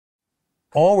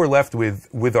all we're left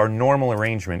with our normal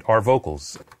arrangement are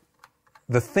vocals.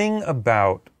 The thing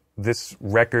about this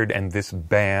record and this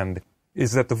band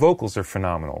is that the vocals are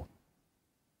phenomenal.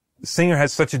 The singer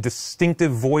has such a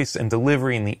distinctive voice and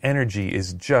delivery, and the energy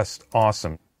is just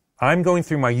awesome. I'm going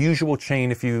through my usual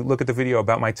chain. If you look at the video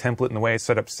about my template and the way I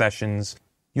set up sessions,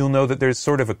 you'll know that there's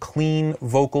sort of a clean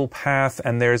vocal path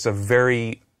and there's a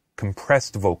very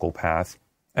compressed vocal path.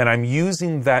 And I'm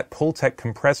using that Pultec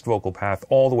compressed vocal path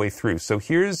all the way through. So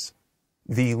here's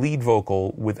the lead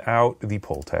vocal without the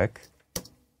Pultec.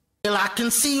 Well, I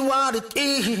can see what it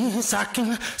is. I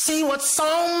can see what's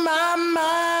on my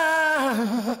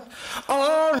mind.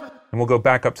 Oh. And we'll go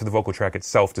back up to the vocal track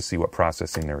itself to see what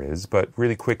processing there is. But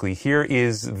really quickly, here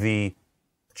is the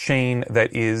chain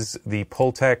that is the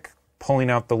Pultec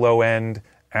pulling out the low end,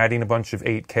 adding a bunch of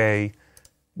 8K,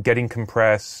 getting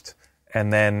compressed,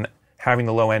 and then having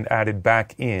the low end added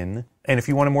back in. And if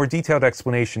you want a more detailed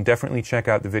explanation, definitely check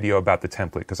out the video about the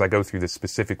template, because I go through this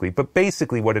specifically. But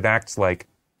basically what it acts like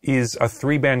is a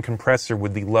 3-band compressor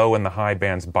with the low and the high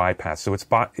bands bypassed. So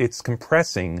it's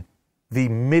compressing the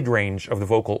mid-range of the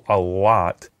vocal a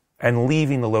lot and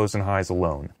leaving the lows and highs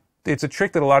alone. It's a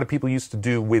trick that a lot of people used to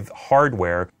do with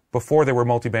hardware before there were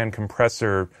multi-band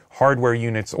compressor hardware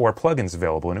units or plugins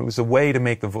available, and it was a way to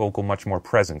make the vocal much more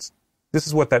present. This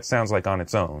is what that sounds like on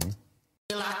its own.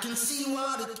 Well, I can see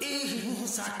what it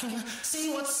is. I can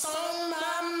see what's on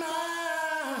my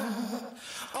mind.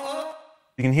 Oh.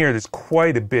 You can hear there's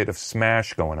quite a bit of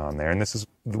smash going on there, and this is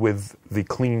with the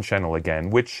clean channel again,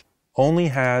 which only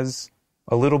has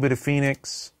a little bit of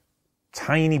Phoenix,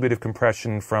 tiny bit of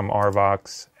compression from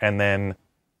RVox, and then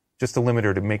just a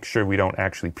limiter to make sure we don't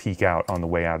actually peak out on the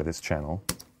way out of this channel.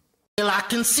 Well, I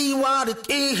can see what it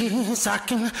is. I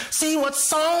can see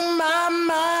what's on my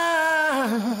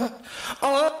mind.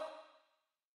 Oh.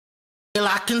 Well,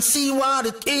 I can see what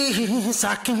it is.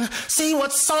 I can see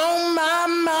what's on my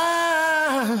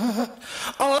mind.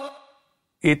 Oh.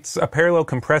 It's a parallel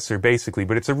compressor, basically,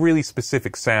 but it's a really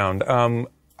specific sound.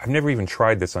 I've never even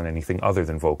tried this on anything other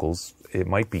than vocals. It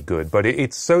might be good, but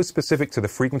it's so specific to the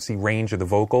frequency range of the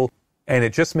vocal, and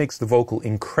it just makes the vocal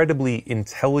incredibly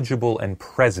intelligible and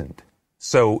present.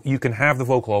 So you can have the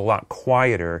vocal a lot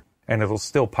quieter, and it'll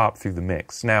still pop through the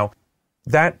mix. Now,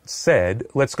 that said,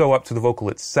 let's go up to the vocal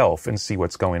itself and see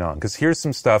what's going on, because here's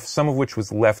some stuff, some of which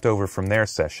was left over from their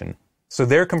session. So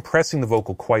they're compressing the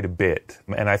vocal quite a bit,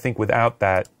 and I think without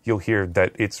that, you'll hear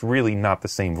that it's really not the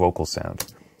same vocal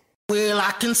sound. Well,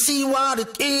 I can see what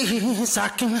it is. I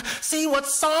can see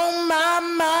what's on my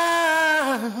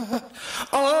mind.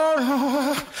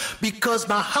 Oh, because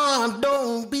my heart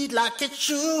don't beat like it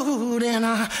should, and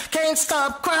I can't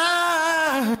stop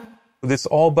crying. This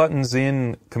all buttons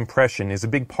in compression is a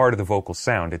big part of the vocal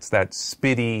sound. It's that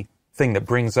spitty thing that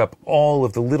brings up all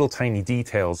of the little tiny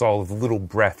details, all of the little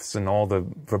breaths, and all the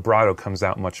vibrato comes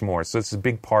out much more. So it's a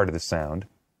big part of the sound.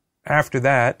 After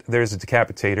that, there's a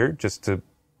decapitator, just to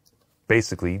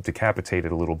basically decapitate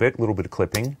it a little bit of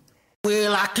clipping.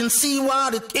 Well, I can see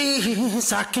what it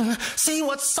is. I can see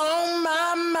what's on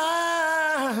my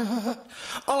mind.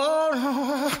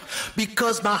 Oh,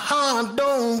 because my heart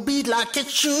don't beat like it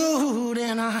should,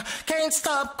 and I can't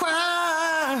stop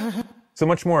crying. So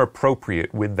much more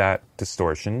appropriate with that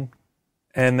distortion.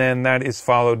 And then that is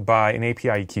followed by an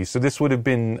API EQ. So this would have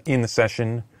been in the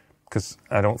session, because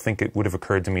I don't think it would have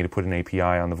occurred to me to put an API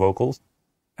on the vocals.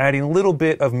 Adding a little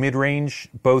bit of mid-range,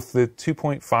 both the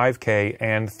 2.5K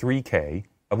and 3K,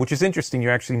 which is interesting.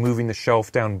 You're actually moving the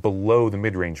shelf down below the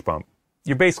mid-range bump.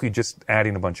 You're basically just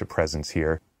adding a bunch of presence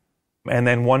here. And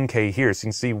then 1K here. So you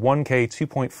can see 1K,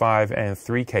 2.5, and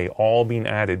 3K all being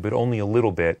added, but only a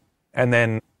little bit. And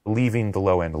then leaving the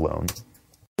low end alone.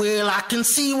 Well, I can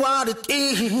see what it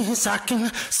is. I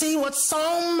can see what's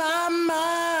on my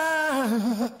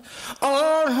mind.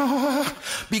 Oh,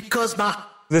 because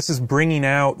this is bringing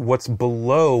out what's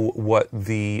below what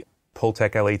the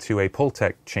Pultec LA2A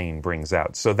Pultec chain brings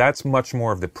out. So that's much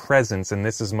more of the presence, and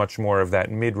this is much more of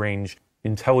that mid-range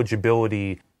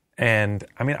intelligibility. And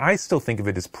I mean, I still think of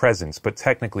it as presence, but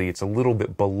technically it's a little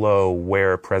bit below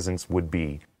where presence would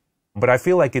be. But I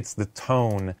feel like it's the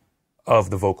tone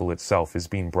of the vocal itself is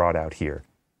being brought out here.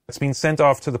 It's being sent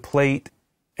off to the plate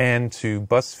and to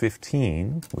bus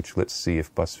 15, which let's see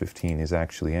if bus 15 is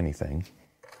actually anything,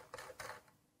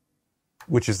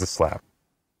 which is the slap.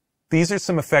 These are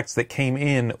some effects that came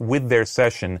in with their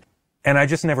session, and I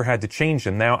just never had to change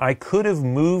them. Now, I could have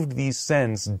moved these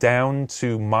sends down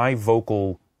to my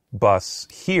vocal bus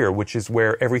here, which is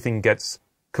where everything gets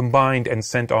combined and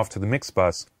sent off to the mix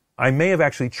bus. I may have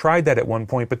actually tried that at one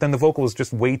point, but then the vocal was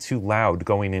just way too loud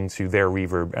going into their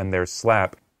reverb and their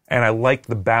slap, and I liked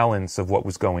the balance of what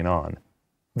was going on.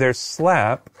 Their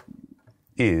slap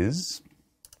is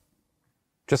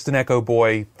just an Echo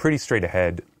Boy, pretty straight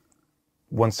ahead,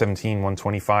 117,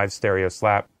 125 stereo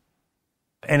slap.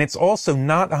 And it's also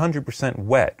not 100%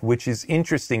 wet, which is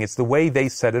interesting. It's the way they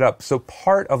set it up. So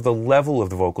part of the level of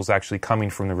the vocals actually coming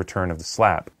from the return of the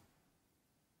slap.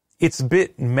 It's a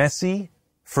bit messy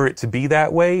for it to be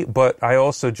that way, but I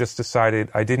also just decided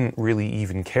I didn't really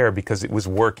even care because it was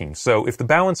working. So if the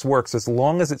balance works, as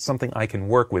long as it's something I can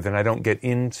work with and I don't get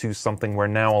into something where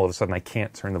now all of a sudden I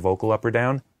can't turn the vocal up or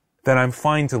down, then I'm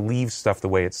fine to leave stuff the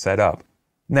way it's set up.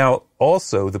 Now,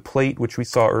 also, the plate, which we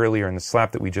saw earlier in the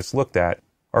slap that we just looked at,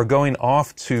 are going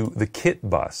off to the kit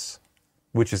bus,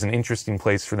 which is an interesting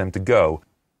place for them to go.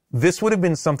 This would have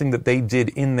been something that they did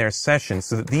in their session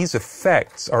so that these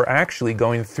effects are actually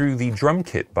going through the drum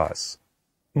kit bus.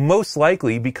 Most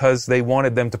likely because they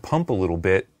wanted them to pump a little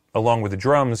bit along with the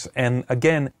drums, and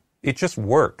again, it just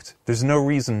worked. There's no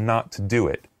reason not to do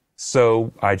it.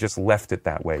 So I just left it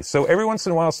that way. So every once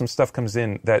in a while some stuff comes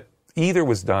in that either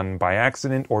was done by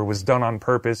accident or was done on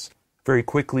purpose very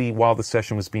quickly while the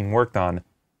session was being worked on.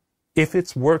 If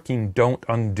it's working, don't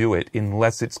undo it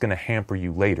unless it's going to hamper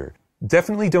you later.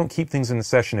 Definitely don't keep things in the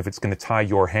session if it's going to tie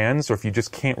your hands or if you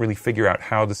just can't really figure out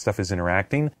how the stuff is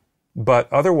interacting.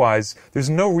 But otherwise, there's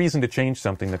no reason to change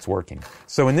something that's working.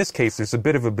 So in this case, there's a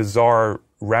bit of a bizarre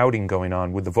routing going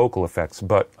on with the vocal effects,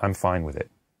 but I'm fine with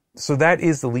it. So that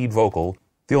is the lead vocal.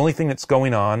 The only thing that's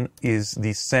going on is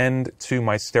the send to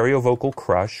my stereo vocal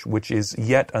crush, which is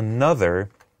yet another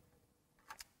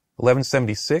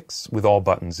 1176 with all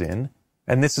buttons in.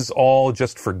 And this is all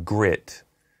just for grit.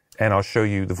 And I'll show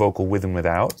you the vocal with and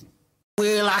without.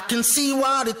 Well, I can see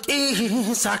what it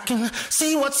is. I can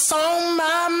see what's on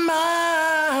my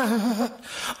mind.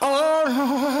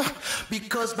 Oh,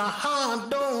 because my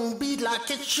heart don't beat like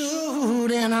it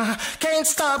should, and I can't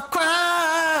stop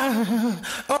crying.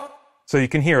 Oh. So you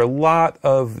can hear a lot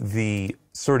of the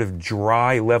sort of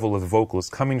dry level of the vocal is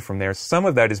coming from there. Some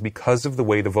of that is because of the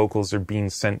way the vocals are being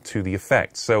sent to the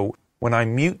effect. So when I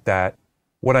mute that,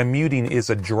 what I'm muting is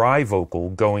a dry vocal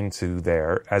going to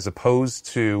there, as opposed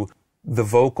to the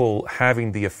vocal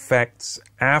having the effects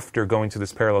after going to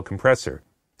this parallel compressor.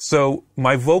 So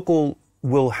my vocal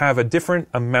will have a different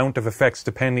amount of effects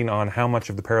depending on how much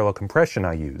of the parallel compression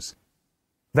I use.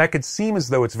 That could seem as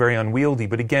though it's very unwieldy,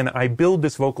 but again, I build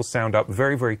this vocal sound up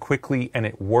very, very quickly, and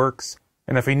it works.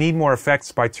 And if I need more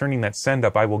effects by turning that send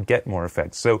up, I will get more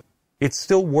effects. So it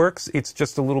still works, it's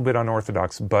just a little bit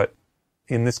unorthodox, but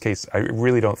in this case, I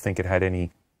really don't think it had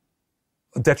any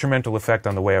detrimental effect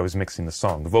on the way I was mixing the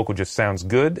song. The vocal just sounds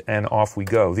good, and off we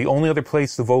go. The only other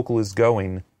place the vocal is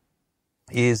going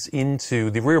is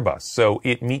into the rear bus. So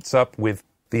it meets up with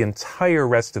the entire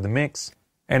rest of the mix,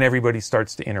 and everybody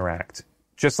starts to interact.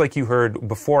 Just like you heard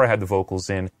before I had the vocals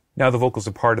in, now the vocals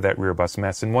are part of that rear bus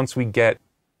mess. And once we get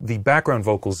the background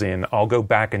vocals in, I'll go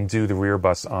back and do the rear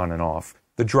bus on and off.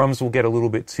 The drums will get a little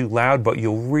bit too loud, but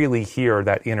you'll really hear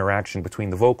that interaction between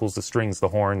the vocals, the strings, the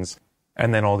horns,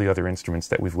 and then all the other instruments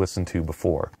that we've listened to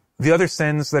before. The other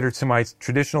sends that are to my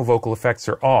traditional vocal effects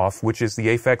are off, which is the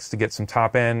Aphex to get some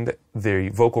top end, the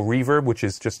vocal reverb, which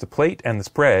is just a plate, and the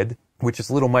spread, which is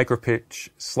a little micro pitch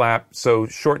slap, so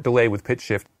short delay with pitch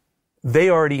shift. They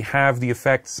already have the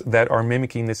effects that are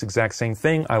mimicking this exact same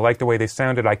thing. I like the way they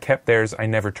sounded. I kept theirs. I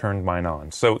never turned mine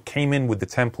on. So it came in with the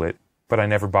template, but I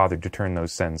never bothered to turn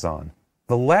those sends on.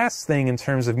 The last thing in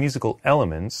terms of musical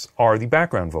elements are the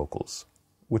background vocals,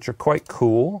 which are quite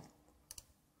cool.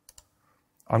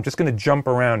 I'm just going to jump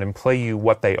around and play you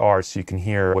what they are so you can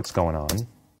hear what's going on.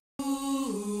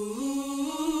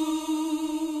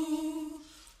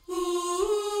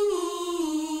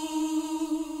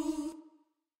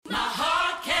 My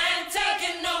heart can't take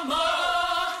it no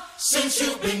more since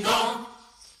you've been gone.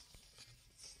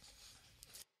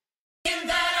 In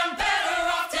that I'm better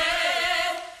off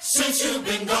dead since you've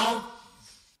been gone.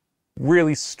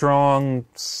 Really strong,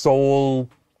 soul,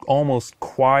 almost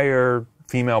choir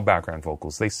female background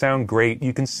vocals. They sound great.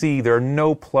 You can see there are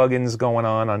no plugins going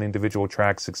on individual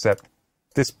tracks, except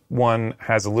this one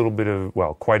has a little bit of,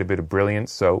 well, quite a bit of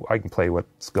brilliance, so I can play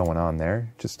what's going on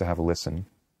there just to have a listen.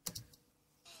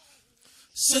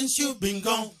 Since you've been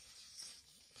gone.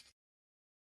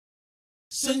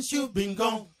 Since you've been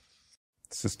gone.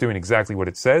 It's just doing exactly what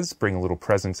it says, bring a little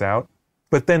presence out.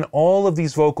 But then all of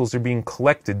these vocals are being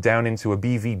collected down into a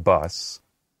BV bus,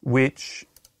 which,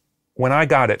 when I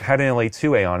got it, had an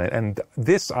LA2A on it, and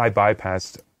this I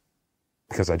bypassed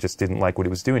because I just didn't like what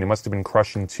it was doing. It must have been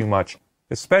crushing too much,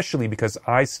 especially because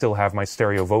I still have my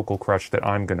stereo vocal crush that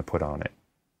I'm going to put on it.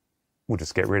 We'll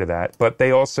just get rid of that. But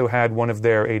they also had one of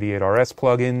their 88RS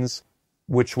plugins,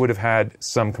 which would have had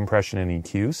some compression and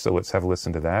EQ. So let's have a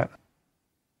listen to that.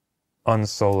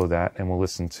 Unsolo that, and we'll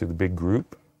listen to the big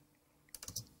group.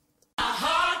 My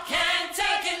heart can't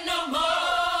take it no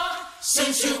more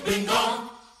since you've been gone.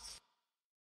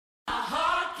 My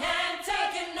heart can't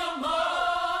take it no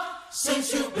more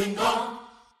since you've been gone.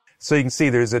 So you can see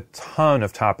there's a ton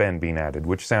of top end being added,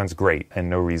 which sounds great,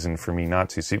 and no reason for me not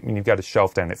to. So you've got a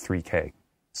shelf down at 3K.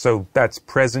 So that's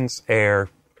presence, air,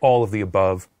 all of the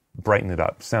above, brighten it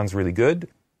up. Sounds really good.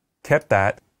 Kept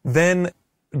that. Then,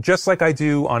 just like I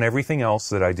do on everything else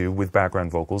that I do with background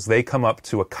vocals, they come up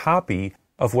to a copy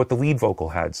of what the lead vocal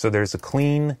had. So there's a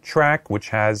clean track, which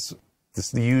has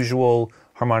the usual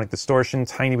harmonic distortion,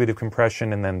 tiny bit of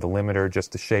compression, and then the limiter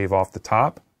just to shave off the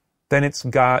top. Then it's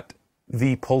got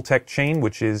the Pultec chain,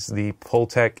 which is the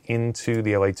Pultec into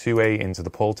the LA2A, into the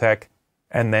Pultec,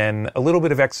 and then a little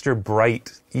bit of extra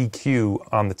bright EQ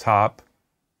on the top,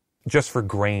 just for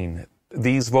grain.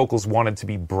 These vocals wanted to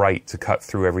be bright to cut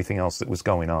through everything else that was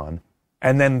going on.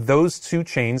 And then those two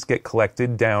chains get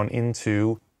collected down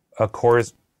into a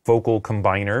chorus vocal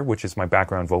combiner, which is my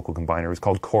background vocal combiner. It was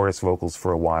called Chorus Vocals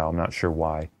for a while. I'm not sure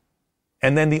why.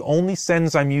 And then the only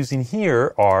sends I'm using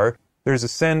here are, there's a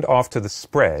send off to the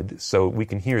spread, so we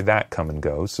can hear that come and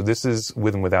go. So this is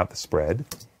with and without the spread.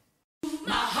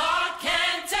 My heart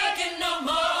can't take it no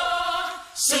more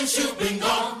since you've been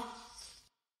gone.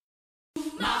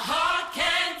 My heart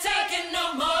can't take it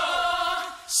no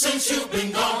more since you've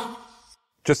been gone.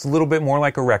 Just a little bit more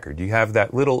like a record. You have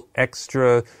that little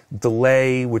extra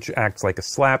delay, which acts like a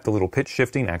slap. The little pitch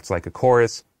shifting acts like a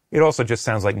chorus. It also just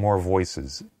sounds like more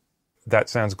voices. That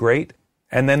sounds great.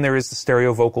 And then there is the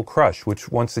stereo vocal crush, which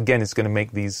once again is going to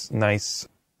make these nice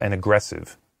and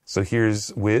aggressive. So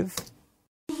here's with.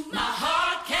 My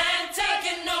heart can't take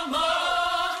it no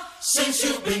more since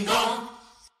you've been gone.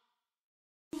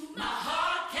 My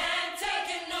heart can't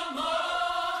take it no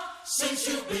more since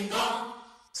you've been gone.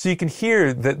 So you can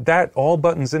hear that all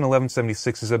buttons in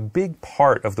 1176 is a big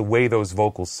part of the way those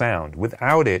vocals sound.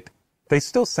 Without it, they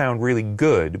still sound really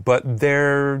good, but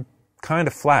they're kind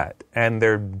of flat and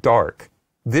they're dark.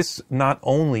 This not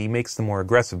only makes them more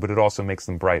aggressive, but it also makes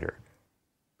them brighter.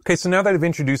 Okay, so now that I've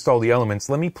introduced all the elements,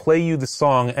 let me play you the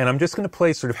song, and I'm just going to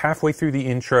play sort of halfway through the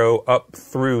intro up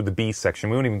through the B section.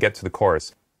 We won't even get to the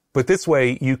chorus. But this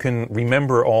way, you can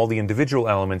remember all the individual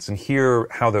elements and hear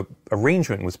how the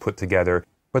arrangement was put together.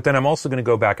 But then I'm also going to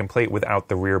go back and play it without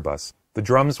the rear bus. The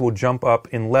drums will jump up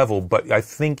in level, but I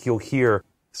think you'll hear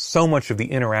so much of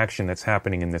the interaction that's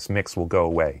happening in this mix will go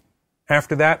away.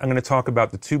 After that, I'm going to talk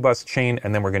about the 2-bus chain,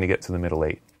 and then we're going to get to the middle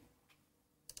 8.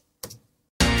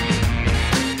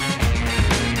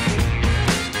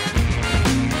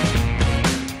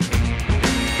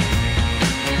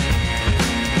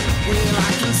 Well,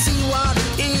 I can see what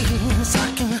it is.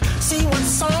 I can see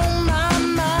what's on my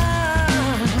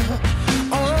mind.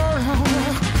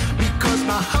 Oh, because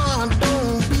my heart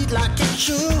don't beat like it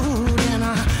should, and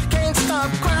I can't stop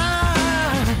crying.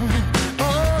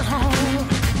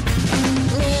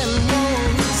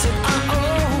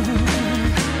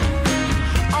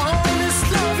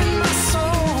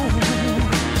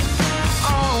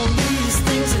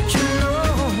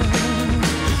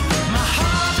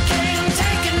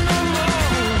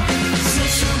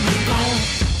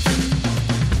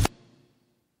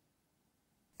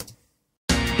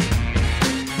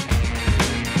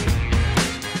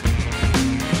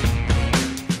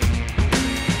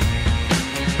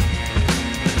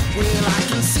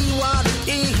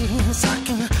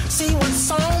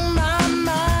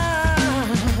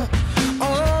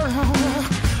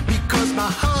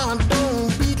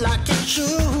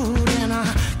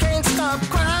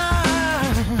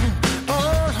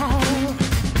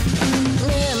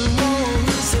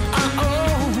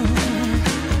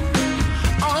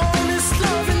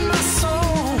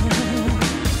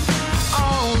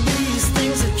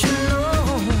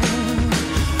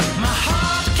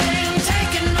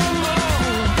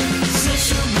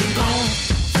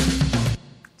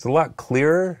 It's a lot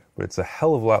clearer, but it's a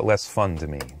hell of a lot less fun to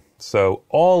me. So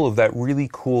all of that really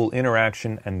cool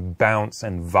interaction and bounce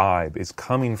and vibe is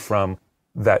coming from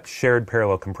that shared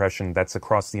parallel compression that's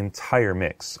across the entire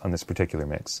mix on this particular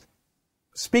mix.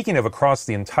 Speaking of across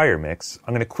the entire mix,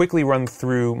 I'm going to quickly run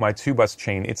through my 2-bus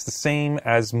chain. It's the same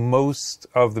as most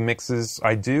of the mixes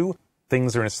I do.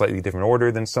 Things are in a slightly different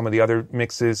order than some of the other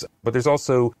mixes, but there's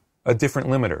also a different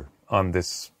limiter on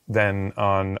this than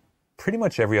on pretty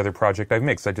much every other project I've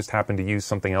mixed. I just happen to use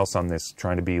something else on this,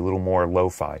 trying to be a little more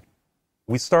lo-fi.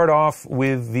 We start off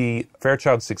with the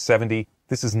Fairchild 670.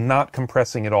 This is not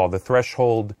compressing at all. The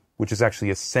threshold which is actually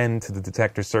a send to the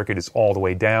detector circuit, is all the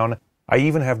way down. I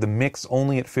even have the mix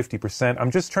only at 50%.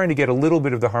 I'm just trying to get a little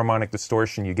bit of the harmonic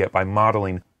distortion you get by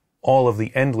modeling all of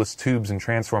the endless tubes and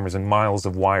transformers and miles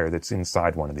of wire that's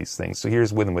inside one of these things. So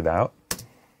here's with and without.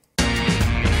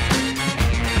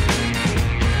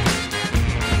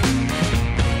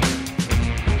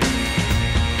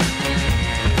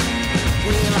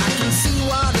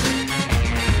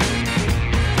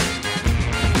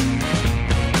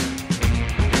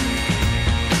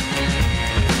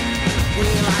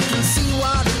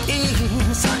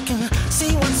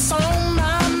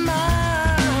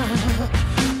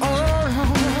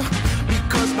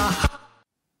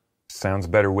 Sounds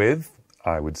better with,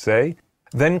 I would say.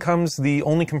 Then comes the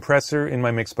only compressor in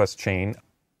my mix bus chain,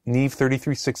 Neve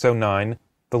 33609.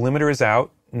 The limiter is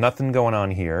out, nothing going on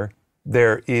here.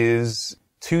 There is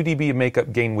 2 dB of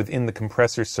makeup gain within the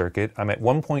compressor circuit. I'm at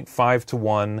 1.5 to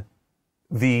 1.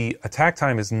 The attack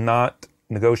time is not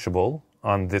negotiable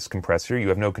on this compressor. You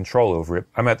have no control over it.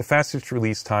 I'm at the fastest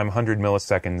release time, 100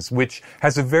 milliseconds, which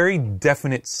has a very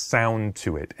definite sound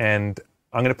to it. And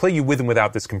I'm going to play you with and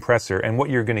without this compressor, and what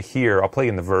you're going to hear, I'll play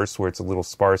in the verse where it's a little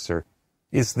sparser,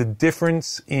 is the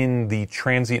difference in the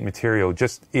transient material.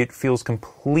 Just, it feels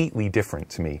completely different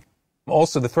to me.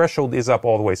 Also, the threshold is up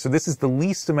all the way, so this is the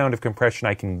least amount of compression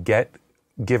I can get,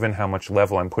 given how much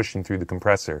level I'm pushing through the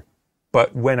compressor.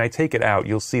 But when I take it out,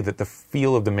 you'll see that the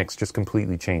feel of the mix just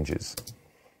completely changes.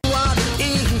 What it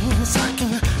is, I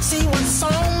can see what's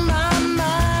on my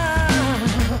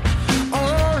mind.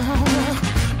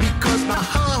 Oh, because my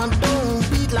heart don't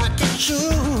beat like it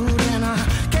should, and I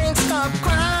can't stop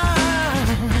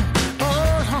crying. Oh,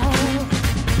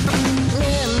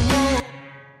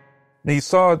 now you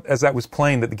saw, as that was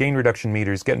playing, that the gain reduction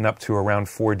meter is getting up to around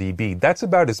 4 dB. That's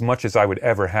about as much as I would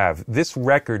ever have. This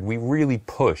record, we really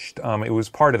pushed. It was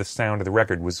part of the sound of the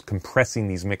record, was compressing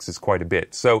these mixes quite a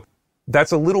bit. So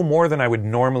that's a little more than I would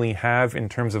normally have in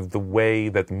terms of the way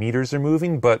that the meters are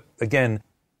moving, but again,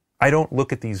 I don't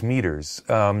look at these meters.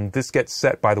 This gets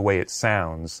set by the way it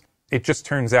sounds. It just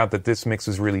turns out that this mix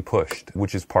is really pushed,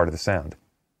 which is part of the sound.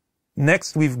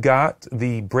 Next, we've got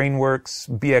the Brainworks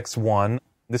BX1.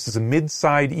 This is a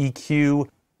mid-side EQ,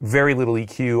 very little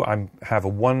EQ. I have a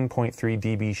 1.3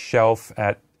 dB shelf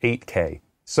at 8K.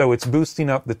 So it's boosting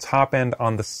up the top end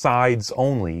on the sides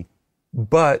only,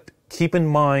 but keep in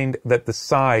mind that the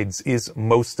sides is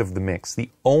most of the mix. The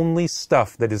only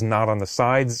stuff that is not on the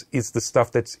sides is the stuff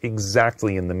that's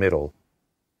exactly in the middle.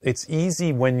 It's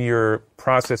easy when you're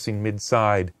processing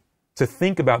mid-side to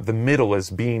think about the middle as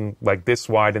being like this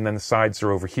wide and then the sides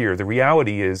are over here. The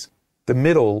reality is the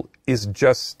middle is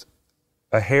just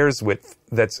a hair's width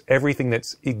that's everything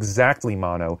that's exactly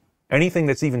mono. Anything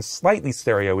that's even slightly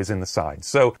stereo is in the sides.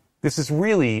 So this is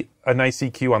really a nice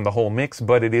EQ on the whole mix,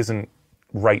 but it isn't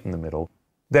right in the middle.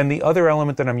 Then the other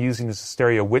element that I'm using is a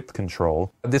stereo width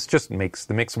control. This just makes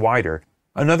the mix wider.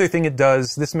 Another thing it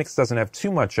does, this mix doesn't have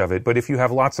too much of it, but if you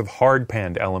have lots of hard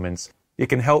panned elements, it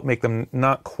can help make them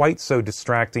not quite so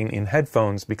distracting in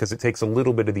headphones because it takes a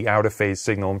little bit of the out of phase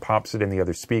signal and pops it in the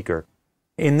other speaker.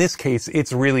 In this case,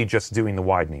 it's really just doing the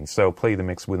widening, so play the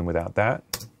mix with and without that.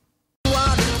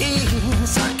 what it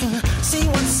is, I can see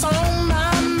what's on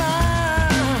my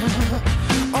mind.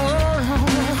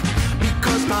 Oh,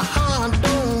 because my heart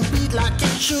don't beat like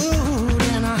it should,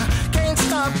 and I can't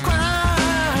stop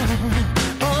crying.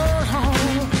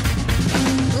 Oh.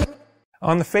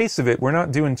 On the face of it, we're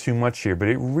not doing too much here, but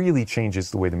it really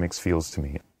changes the way the mix feels to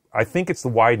me. I think it's the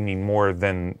widening more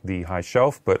than the high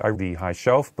shelf, but I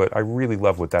really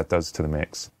love what that does to the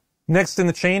mix. Next in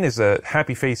the chain is a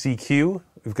Happy Face EQ.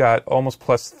 We've got almost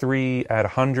 +3 at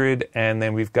 100, and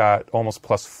then we've got almost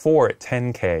 +4 at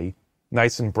 10K.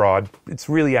 Nice and broad. It's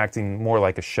really acting more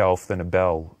like a shelf than a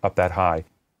bell up that high.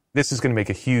 This is going to make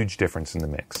a huge difference in the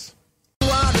mix.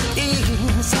 What it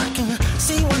is, I can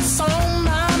see what's on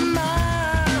my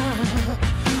mind.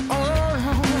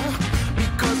 Oh,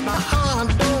 because my heart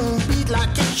don't beat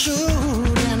like it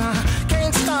should, and I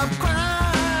can't stop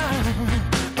crying.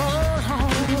 Oh,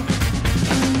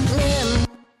 yeah.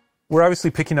 We're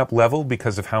obviously picking up level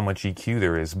because of how much EQ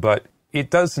there is, but it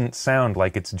doesn't sound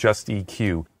like it's just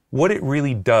EQ. What it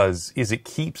really does is it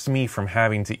keeps me from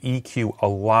having to EQ a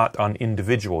lot on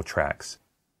individual tracks.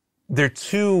 There are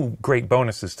two great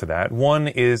bonuses to that. One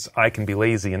is I can be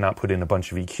lazy and not put in a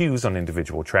bunch of EQs on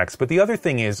individual tracks, but the other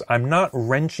thing is I'm not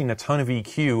wrenching a ton of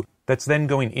EQ that's then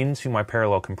going into my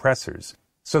parallel compressors.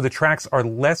 So the tracks are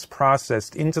less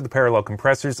processed into the parallel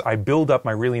compressors. I build up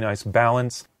my really nice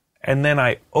balance, and then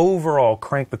I overall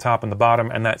crank the top and the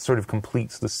bottom, and that sort of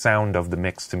completes the sound of the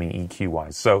mix to me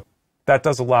EQ-wise. So that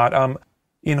does a lot.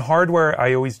 In hardware,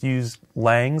 I always used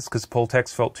Langs because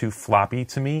Pultecs felt too floppy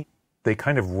to me. They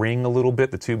kind of ring a little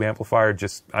bit. The tube amplifier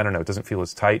just, I don't know, it doesn't feel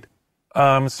as tight.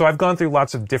 So I've gone through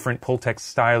lots of different Pultec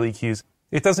style EQs.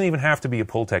 It doesn't even have to be a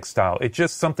Pultec style. It's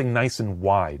just something nice and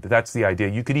wide. That's the idea.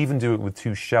 You could even do it with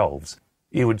two shelves.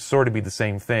 It would sort of be the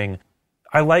same thing.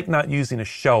 I like not using a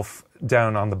shelf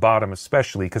down on the bottom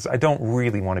especially because I don't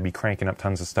really want to be cranking up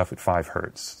tons of stuff at 5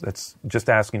 Hertz. That's just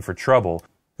asking for trouble,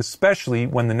 especially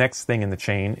when the next thing in the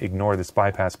chain, ignore this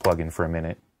bypass plugin for a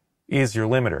minute, is your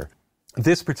limiter.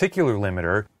 This particular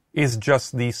limiter is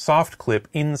just the soft clip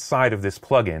inside of this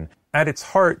plugin. At its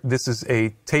heart, this is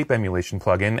a tape emulation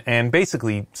plugin, and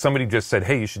basically somebody just said,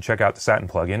 hey, you should check out the Satin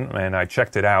plugin, and I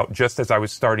checked it out just as I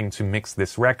was starting to mix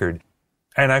this record.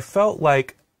 And I felt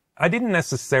like I didn't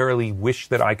necessarily wish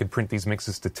that I could print these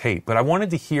mixes to tape, but I wanted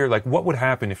to hear like what would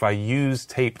happen if I used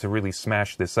tape to really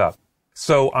smash this up.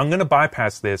 So I'm going to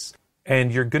bypass this,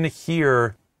 and you're going to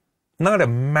hear not a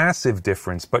massive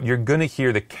difference, but you're going to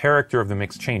hear the character of the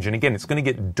mix change. And again, it's going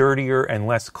to get dirtier and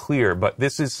less clear, but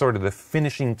this is sort of the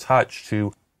finishing touch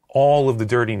to all of the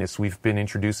dirtiness we've been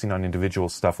introducing on individual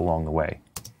stuff along the way.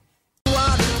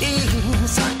 What it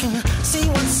is, I can see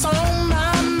what's on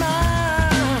my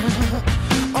mind.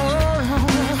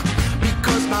 Oh,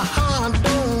 because my heart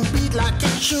don't beat like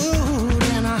it should,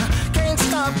 and I can't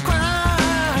stop crying.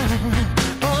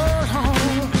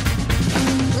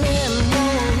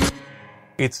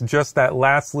 It's just that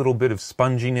last little bit of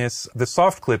sponginess. The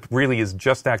soft clip really is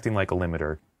just acting like a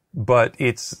limiter, but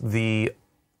it's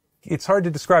hard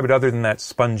to describe it other than that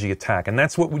spongy attack. And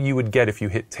that's what you would get if you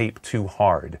hit tape too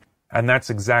hard. And that's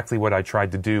exactly what I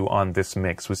tried to do on this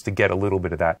mix, was to get a little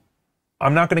bit of that.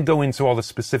 I'm not going to go into all the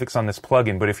specifics on this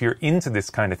plugin, but if you're into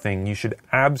this kind of thing, you should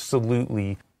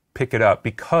absolutely pick it up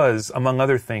because, among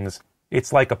other things,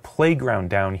 it's like a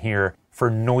playground down here for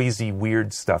noisy,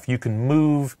 weird stuff. You can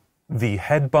move the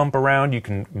head bump around, you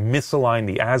can misalign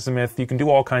the azimuth, you can do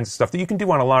all kinds of stuff that you can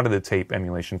do on a lot of the tape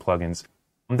emulation plugins.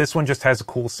 This one just has a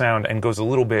cool sound and goes a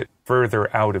little bit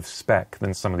further out of spec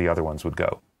than some of the other ones would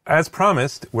go. As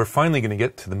promised, we're finally going to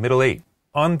get to the middle 8.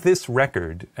 On this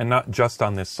record, and not just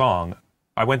on this song,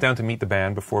 I went down to meet the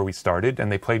band before we started, and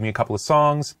they played me a couple of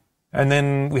songs, and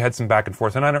then we had some back and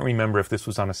forth, and I don't remember if this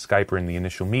was on a Skype or in the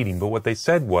initial meeting, but what they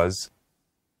said was,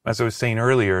 as I was saying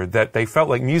earlier, that they felt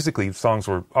like musically the songs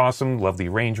were awesome, loved the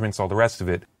arrangements, all the rest of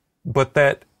it, but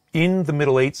that in the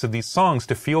middle 8s of these songs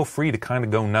to feel free to kind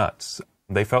of go nuts.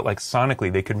 They felt like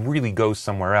sonically they could really go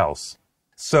somewhere else.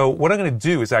 So what I'm going to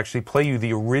do is actually play you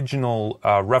the original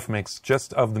rough mix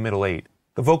just of the middle 8.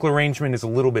 The vocal arrangement is a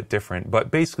little bit different, but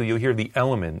basically you'll hear the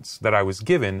elements that I was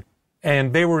given,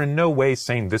 and they were in no way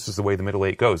saying this is the way the middle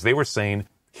 8 goes. They were saying,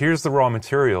 here's the raw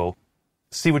material,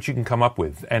 see what you can come up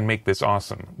with and make this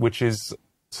awesome, which is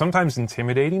sometimes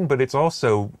intimidating, but it's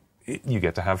also, you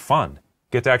get to have fun.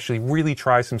 Get to actually really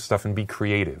try some stuff and be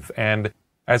creative. And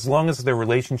as long as the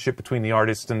relationship between the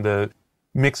artist and the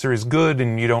mixer is good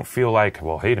and you don't feel like,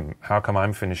 well, hey, how come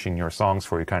I'm finishing your songs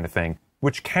for you kind of thing,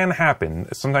 which can happen.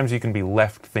 Sometimes you can be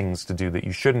left things to do that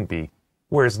you shouldn't be.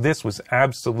 Whereas this was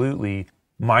absolutely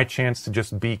my chance to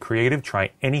just be creative,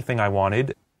 try anything I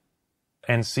wanted,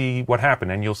 and see what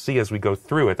happened. And you'll see as we go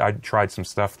through it, I tried some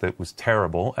stuff that was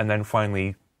terrible and then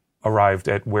finally arrived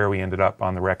at where we ended up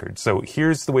on the record. So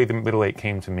here's the way the middle 8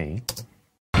 came to me.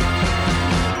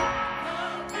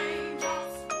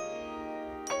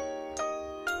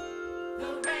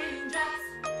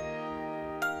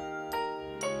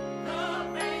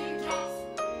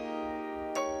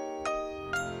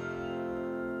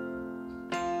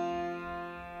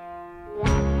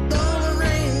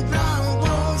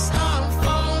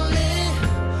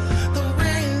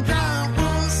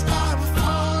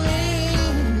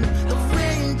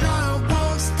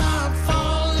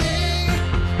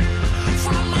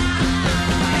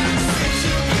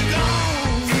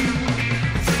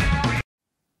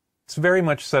 It's very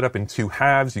much set up in two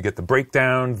halves. You get the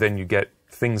breakdown, then you get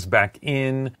things back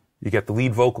in, you get the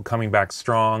lead vocal coming back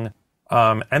strong.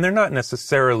 And they're not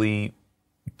necessarily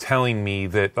telling me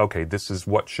that, okay, this is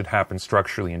what should happen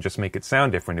structurally and just make it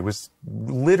sound different. It was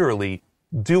literally,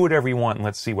 do whatever you want and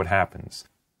let's see what happens.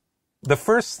 The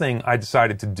first thing I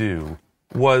decided to do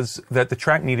was that the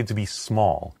track needed to be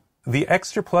small. The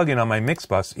extra plugin on my mix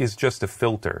bus is just a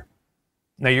filter.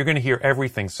 Now you're going to hear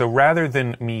everything, so rather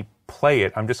than me play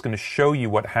it, I'm just going to show you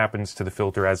what happens to the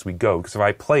filter as we go, because if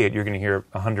I play it, you're going to hear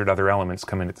 100 other elements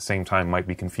come in at the same time, might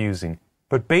be confusing.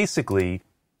 But basically,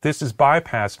 this is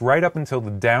bypassed right up until the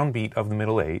downbeat of the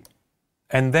middle 8,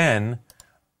 and then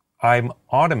I'm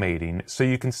automating, so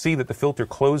you can see that the filter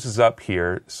closes up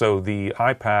here, so the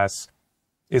high pass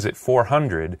is at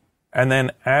 400, And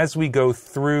then as we go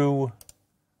through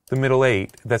the middle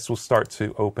 8, this will start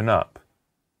to open up.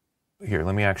 Here,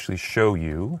 let me actually show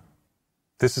you.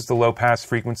 This is the low pass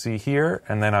frequency here,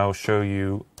 and then I'll show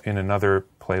you in another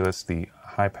playlist the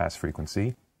high pass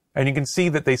frequency. And you can see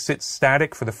that they sit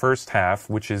static for the first half,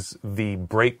 which is the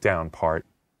breakdown part.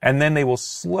 And then they will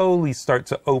slowly start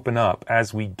to open up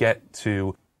as we get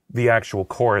to the actual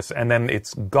chorus. And then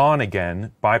it's gone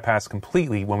again, bypassed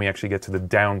completely, when we actually get to the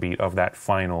downbeat of that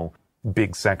final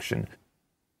big section.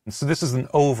 So this is an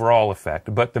overall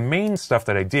effect, but the main stuff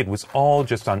that I did was all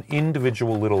just on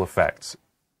individual little effects.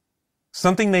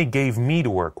 Something they gave me to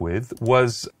work with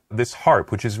was this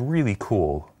harp, which is really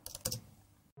cool.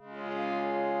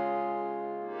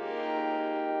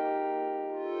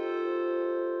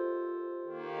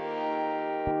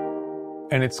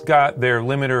 And it's got their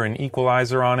limiter and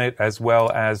equalizer on it, as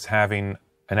well as having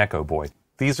an echo boy.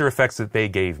 These are effects that they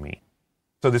gave me.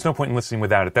 So there's no point in listening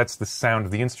without it. That's the sound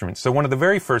of the instrument. So one of the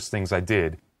very first things I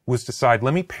did was decide,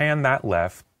 let me pan that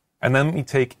left, and then let me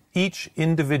take each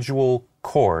individual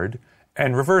chord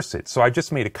and reverse it. So I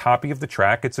just made a copy of the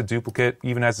track. It's a duplicate,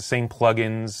 even has the same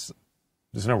plugins.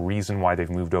 There's no reason why they've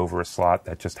moved over a slot.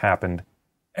 That just happened.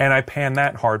 And I pan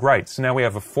that hard right. So now we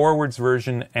have a forwards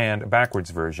version and a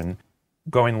backwards version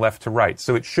going left to right.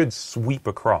 So it should sweep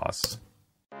across.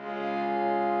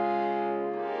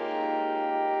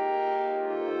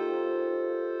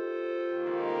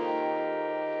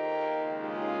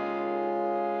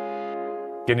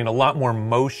 Getting a lot more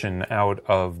motion out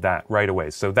of that right away.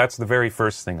 So that's the very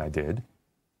first thing I did.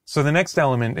 So the next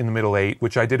element in the middle 8,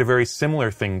 which I did a very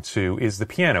similar thing to, is the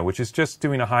piano, which is just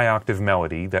doing a high octave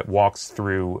melody that walks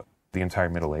through the entire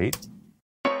middle 8.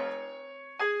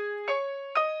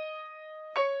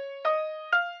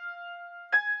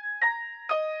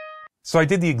 So I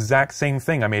did the exact same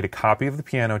thing. I made a copy of the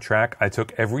piano track. I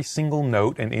took every single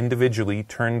note and individually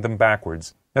turned them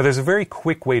backwards. Now there's a very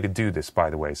quick way to do this, by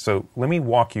the way. So let me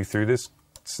walk you through this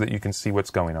so that you can see what's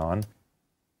going on.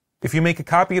 If you make a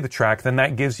copy of the track, then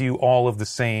that gives you all of the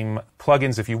same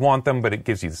plugins if you want them, but it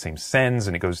gives you the same sends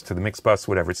and it goes to the mix bus,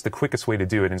 whatever. It's the quickest way to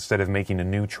do it instead of making a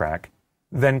new track.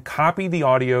 Then copy the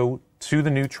audio to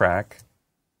the new track.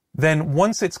 Then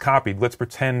once it's copied, let's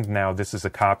pretend now this is a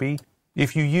copy.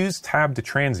 If you use tab to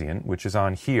transient, which is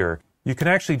on here, you can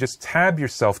actually just tab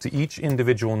yourself to each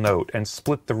individual note and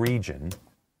split the region.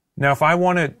 Now, if I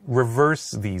want to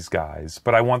reverse these guys,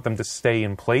 but I want them to stay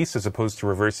in place as opposed to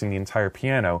reversing the entire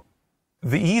piano,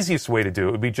 the easiest way to do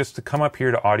it would be just to come up here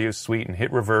to Audio Suite and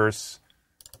hit reverse,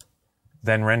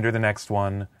 then render the next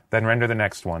one, then render the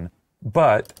next one.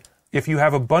 But if you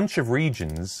have a bunch of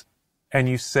regions and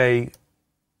you say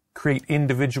create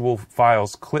individual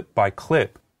files clip by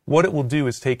clip, what it will do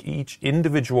is take each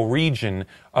individual region,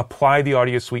 apply the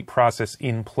Audio Suite process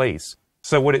in place.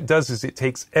 So what it does is it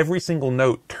takes every single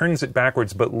note, turns it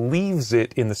backwards, but leaves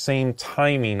it in the same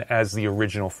timing as the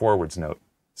original forwards note.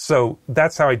 So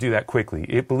that's how I do that quickly.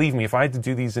 Believe me, if I had to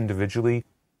do these individually,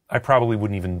 I probably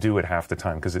wouldn't even do it half the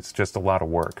time because it's just a lot of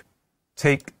work.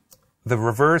 Take the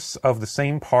reverse of the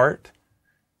same part,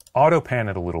 auto pan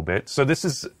it a little bit. So this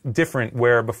is different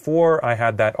where before I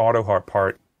had that auto harp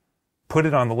part, put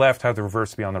it on the left, have the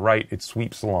reverse be on the right, it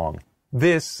sweeps along.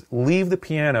 This, leave the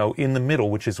piano in the middle,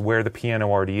 which is where the piano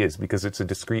already is, because it's a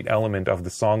discrete element of the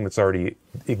song that's already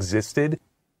existed.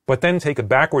 But then take a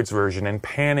backwards version and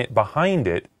pan it behind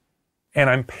it, and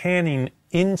I'm panning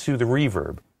into the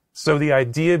reverb. So the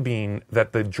idea being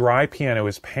that the dry piano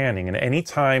is panning, and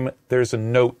anytime there's a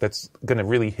note that's going to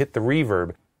really hit the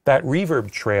reverb, that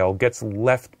reverb trail gets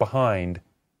left behind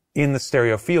in the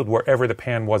stereo field wherever the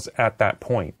pan was at that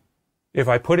point. If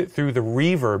I put it through the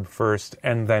reverb first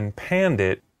and then panned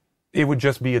it, it would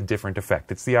just be a different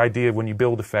effect. It's the idea when you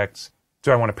build effects,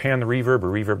 do I want to pan the reverb or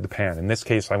reverb the pan? In this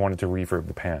case, I wanted to reverb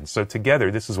the pan. So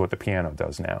together, this is what the piano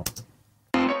does now.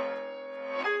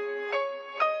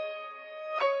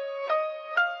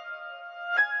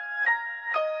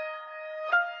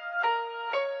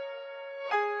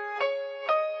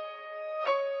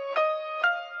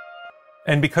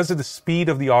 And because of the speed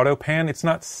of the auto pan, it's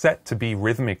not set to be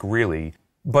rhythmic really,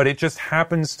 but it just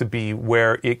happens to be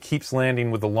where it keeps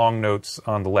landing with the long notes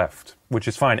on the left, which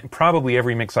is fine. Probably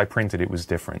every mix I printed, it was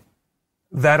different.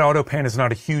 That auto pan is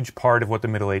not a huge part of what the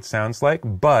middle 8 sounds like,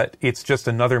 but it's just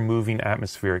another moving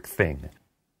atmospheric thing.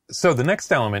 So the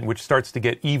next element, which starts to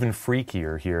get even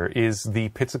freakier here, is the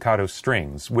pizzicato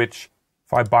strings, which,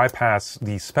 if I bypass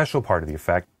the special part of the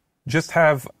effect, just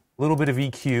have a little bit of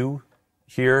EQ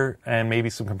here and maybe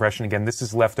some compression. Again, this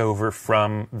is left over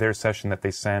from their session that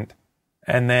they sent.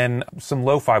 And then some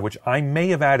lo-fi, which I may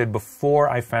have added before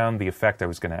I found the effect I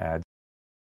was going to add.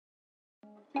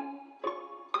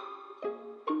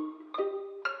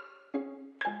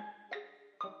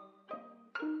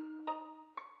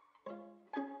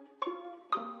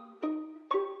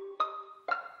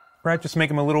 right? Just make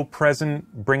them a little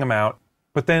present, bring them out.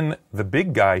 But then the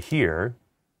big guy here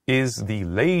is the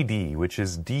lady, which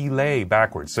is delay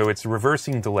backwards. So it's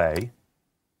reversing delay,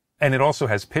 and it also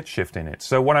has pitch shift in it.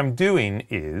 So what I'm doing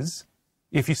is,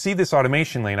 if you see this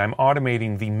automation lane, I'm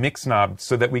automating the mix knob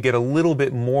so that we get a little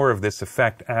bit more of this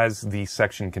effect as the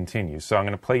section continues. So I'm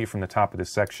going to play you from the top of this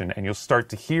section, and you'll start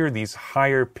to hear these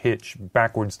higher pitch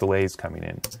backwards delays coming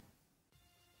in.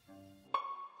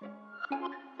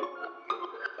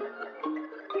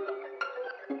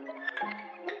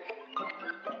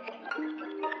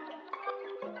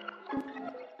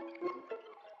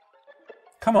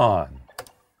 Come on.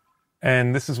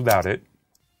 And this is without it.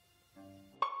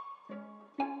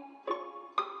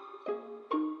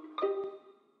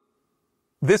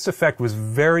 This effect was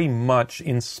very much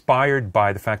inspired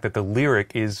by the fact that the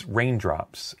lyric is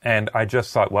raindrops. And I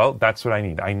just thought, well, that's what I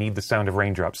need. I need the sound of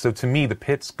raindrops. So to me, the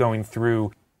pits going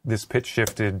through this pitch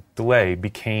shifted delay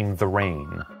became the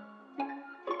rain.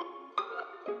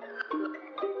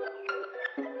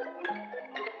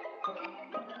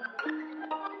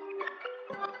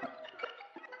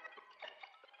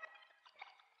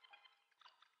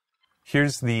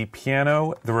 Here's the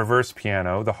piano, the reverse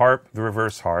piano, the harp, the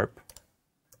reverse harp,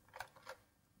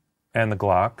 and the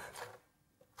Glock,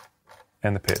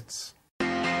 and the pits.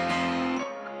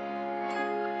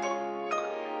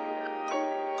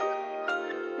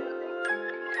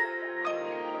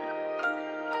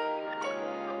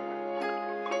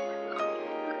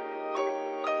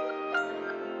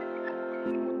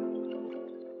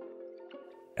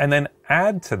 And then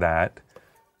add to that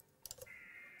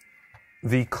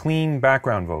the clean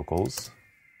background vocals.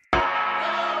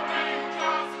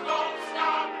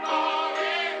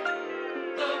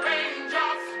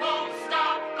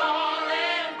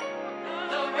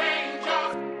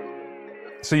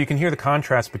 So you can hear the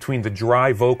contrast between the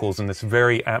dry vocals and this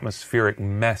very atmospheric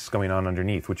mess going on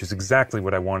underneath, which is exactly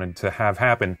what I wanted to have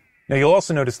happen. Now you'll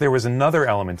also notice there was another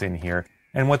element in here,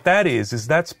 and what that is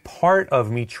that's part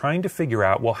of me trying to figure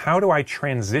out, well, how do I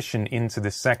transition into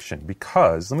this section?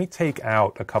 Because, let me take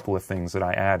out a couple of things that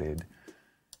I added.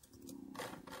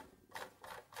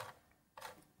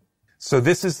 So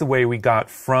this is the way we got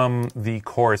from the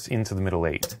chorus into the middle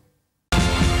eight.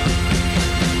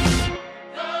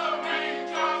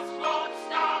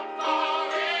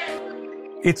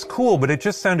 It's cool, but it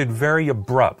just sounded very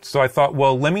abrupt. So I thought,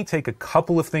 well, let me take a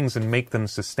couple of things and make them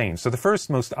sustain. So the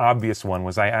first most obvious one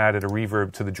was I added a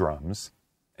reverb to the drums.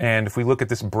 And if we look at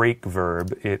this break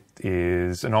verb, it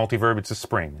is an altiverb, it's a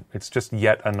spring. It's just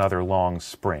yet another long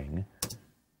spring.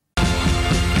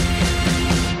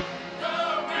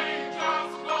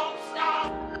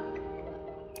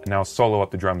 Now I'll solo up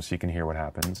the drums so you can hear what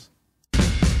happens.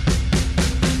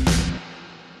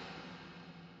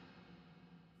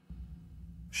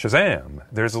 Shazam!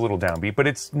 There's a little downbeat, but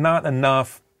it's not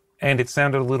enough, and it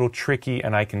sounded a little tricky,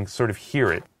 and I can sort of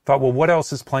hear it. Thought, well, what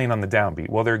else is playing on the downbeat?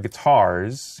 Well, there are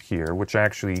guitars here, which I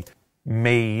actually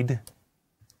made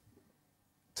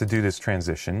to do this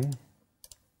transition.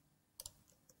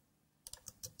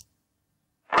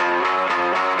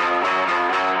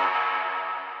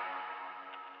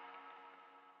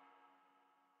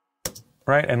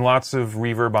 Right, and lots of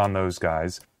reverb on those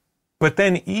guys. But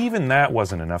then even that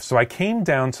wasn't enough, so I came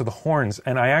down to the horns,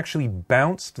 and I actually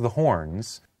bounced the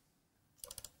horns.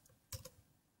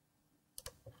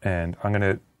 And I'm going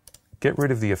to get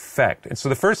rid of the effect. And so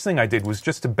the first thing I did was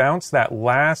just to bounce that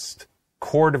last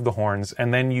chord of the horns,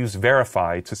 and then use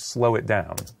Verify to slow it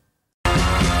down.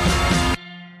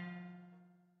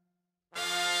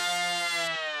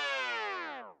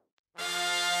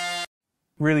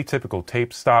 Really typical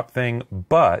tape stop thing,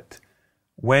 but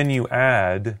when you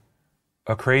add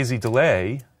a crazy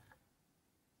delay,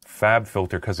 fab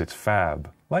filter, because it's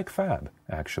fab, like fab,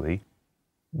 actually,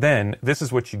 then this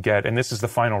is what you get, and this is the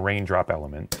final raindrop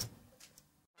element.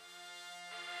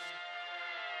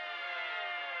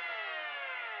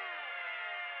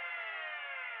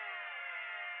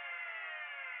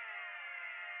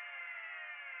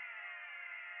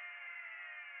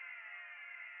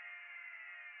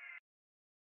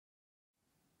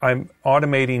 I'm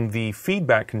automating the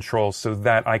feedback control so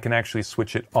that I can actually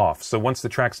switch it off. So once the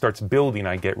track starts building,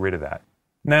 I get rid of that.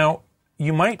 Now,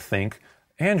 you might think,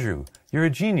 Andrew, you're a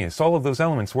genius. All of those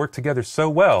elements work together so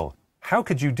well. How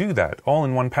could you do that all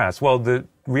in one pass? Well, the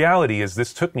reality is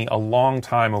this took me a long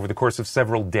time over the course of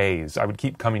several days. I would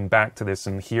keep coming back to this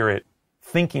and hear it,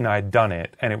 thinking I'd done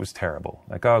it, and it was terrible.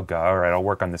 Like, oh God, all right, I'll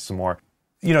work on this some more.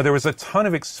 You know, there was a ton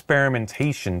of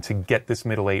experimentation to get this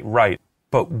middle eight right.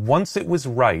 But once it was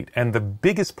right, and the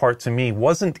biggest part to me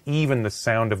wasn't even the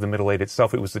sound of the middle eight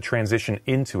itself, it was the transition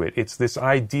into it. It's this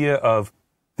idea of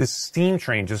this steam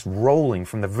train just rolling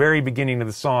from the very beginning of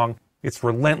the song. It's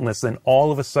relentless, then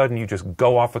all of a sudden you just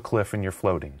go off a cliff and you're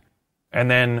floating. And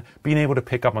then being able to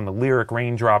pick up on the lyric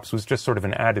raindrops was just sort of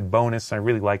an added bonus. I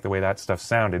really like the way that stuff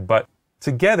sounded. But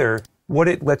together, what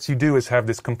it lets you do is have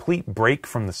this complete break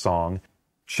from the song,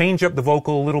 change up the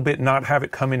vocal a little bit, not have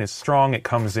it come in as strong. It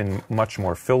comes in much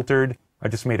more filtered. I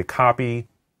just made a copy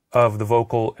of the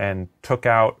vocal and took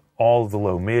out all of the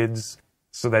low mids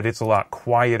so that it's a lot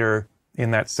quieter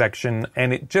in that section.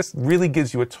 And it just really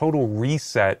gives you a total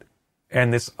reset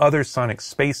and this other sonic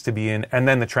space to be in, and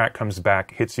then the track comes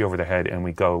back, hits you over the head, and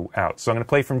we go out. So I'm going to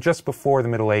play from just before the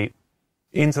middle 8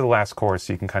 into the last chorus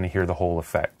so you can kind of hear the whole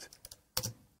effect.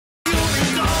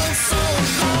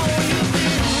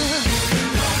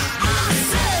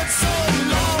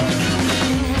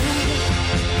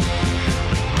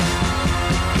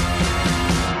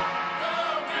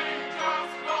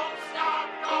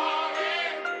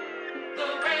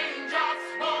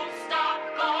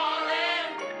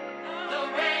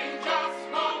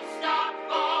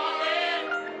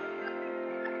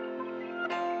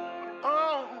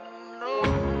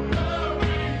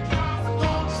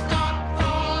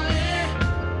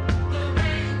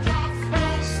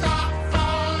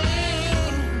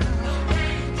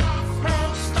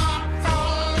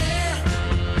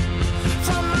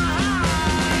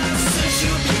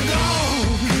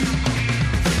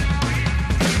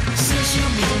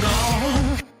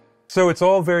 So it's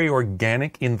all very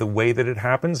organic in the way that it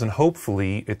happens, and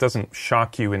hopefully it doesn't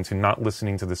shock you into not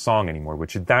listening to the song anymore,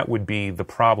 which that would be the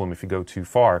problem if you go too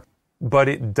far. But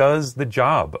it does the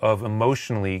job of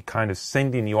emotionally kind of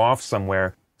sending you off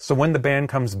somewhere. So when the band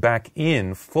comes back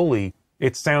in fully,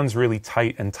 it sounds really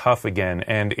tight and tough again,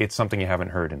 and it's something you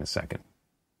haven't heard in a second.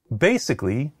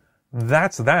 Basically,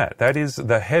 that's that. That is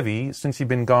the Heavy Since You've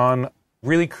Been Gone.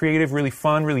 Really creative, really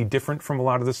fun, really different from a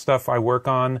lot of the stuff I work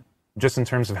on, just in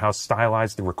terms of how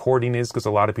stylized the recording is, because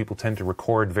a lot of people tend to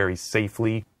record very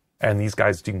safely, and these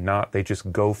guys do not. They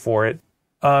just go for it.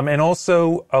 And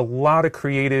also a lot of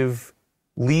creative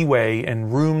leeway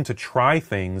and room to try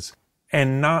things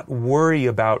and not worry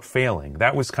about failing.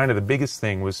 That was kind of the biggest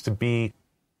thing, was to be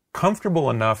comfortable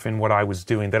enough in what I was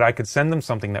doing that I could send them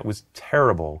something that was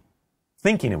terrible,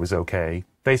 thinking it was okay.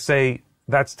 They say,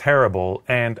 that's terrible,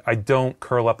 and I don't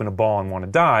curl up in a ball and want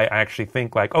to die. I actually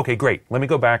think like, okay, great, let me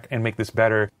go back and make this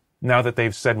better. Now that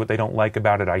they've said what they don't like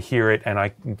about it, I hear it, and I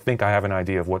think I have an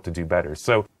idea of what to do better.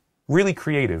 So really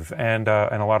creative and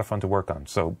a lot of fun to work on.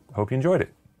 So hope you enjoyed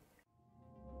it.